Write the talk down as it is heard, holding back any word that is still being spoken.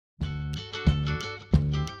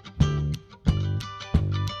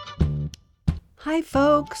Hi,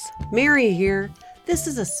 folks. Mary here. This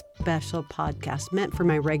is a special podcast meant for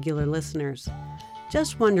my regular listeners.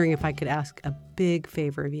 Just wondering if I could ask a big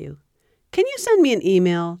favor of you. Can you send me an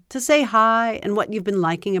email to say hi and what you've been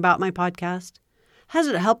liking about my podcast? Has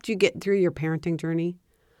it helped you get through your parenting journey?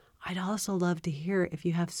 I'd also love to hear if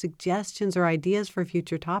you have suggestions or ideas for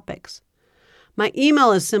future topics. My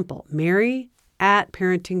email is simple,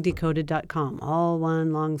 mary@parentingdecoded.com, all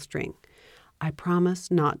one long string. I promise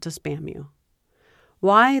not to spam you.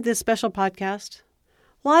 Why this special podcast?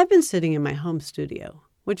 Well, I've been sitting in my home studio,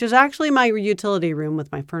 which is actually my utility room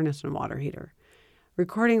with my furnace and water heater,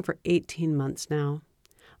 recording for 18 months now.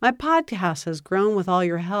 My podcast has grown with all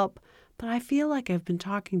your help, but I feel like I've been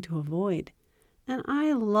talking to a void. And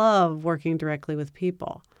I love working directly with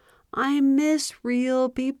people. I miss real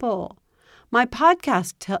people. My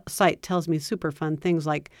podcast site tells me super fun things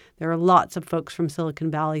like there are lots of folks from Silicon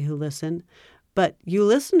Valley who listen, but you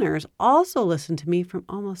listeners also listen to me from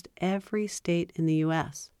almost every state in the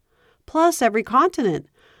U.S., plus every continent.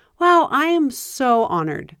 Wow, I am so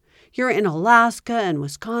honored. You're in Alaska and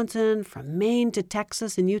Wisconsin, from Maine to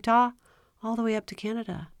Texas and Utah, all the way up to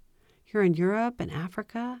Canada. You're in Europe and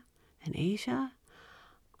Africa and Asia.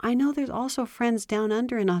 I know there's also friends down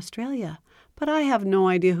under in Australia, but I have no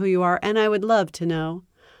idea who you are, and I would love to know.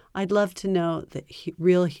 I'd love to know that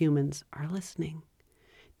real humans are listening.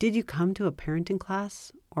 Did you come to a parenting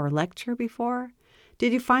class or lecture before?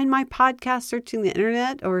 Did you find my podcast searching the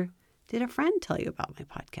internet, or did a friend tell you about my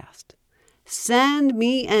podcast? Send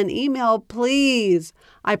me an email, please.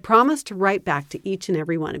 I promise to write back to each and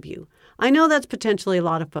every one of you. I know that's potentially a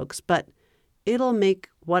lot of folks, but it'll make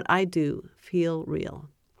what I do feel real.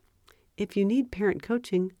 If you need parent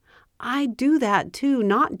coaching, I do that too,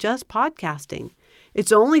 not just podcasting.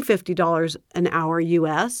 It's only $50 an hour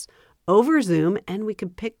US over Zoom, and we can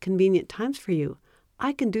pick convenient times for you.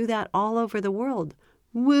 I can do that all over the world.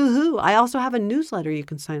 Woohoo! I also have a newsletter you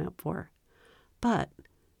can sign up for. But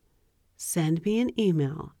send me an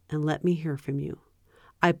email and let me hear from you.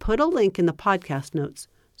 I put a link in the podcast notes,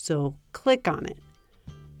 so click on it.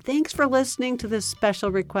 Thanks for listening to this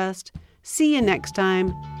special request. See you next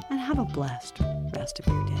time, and have a blessed rest of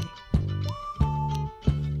your day.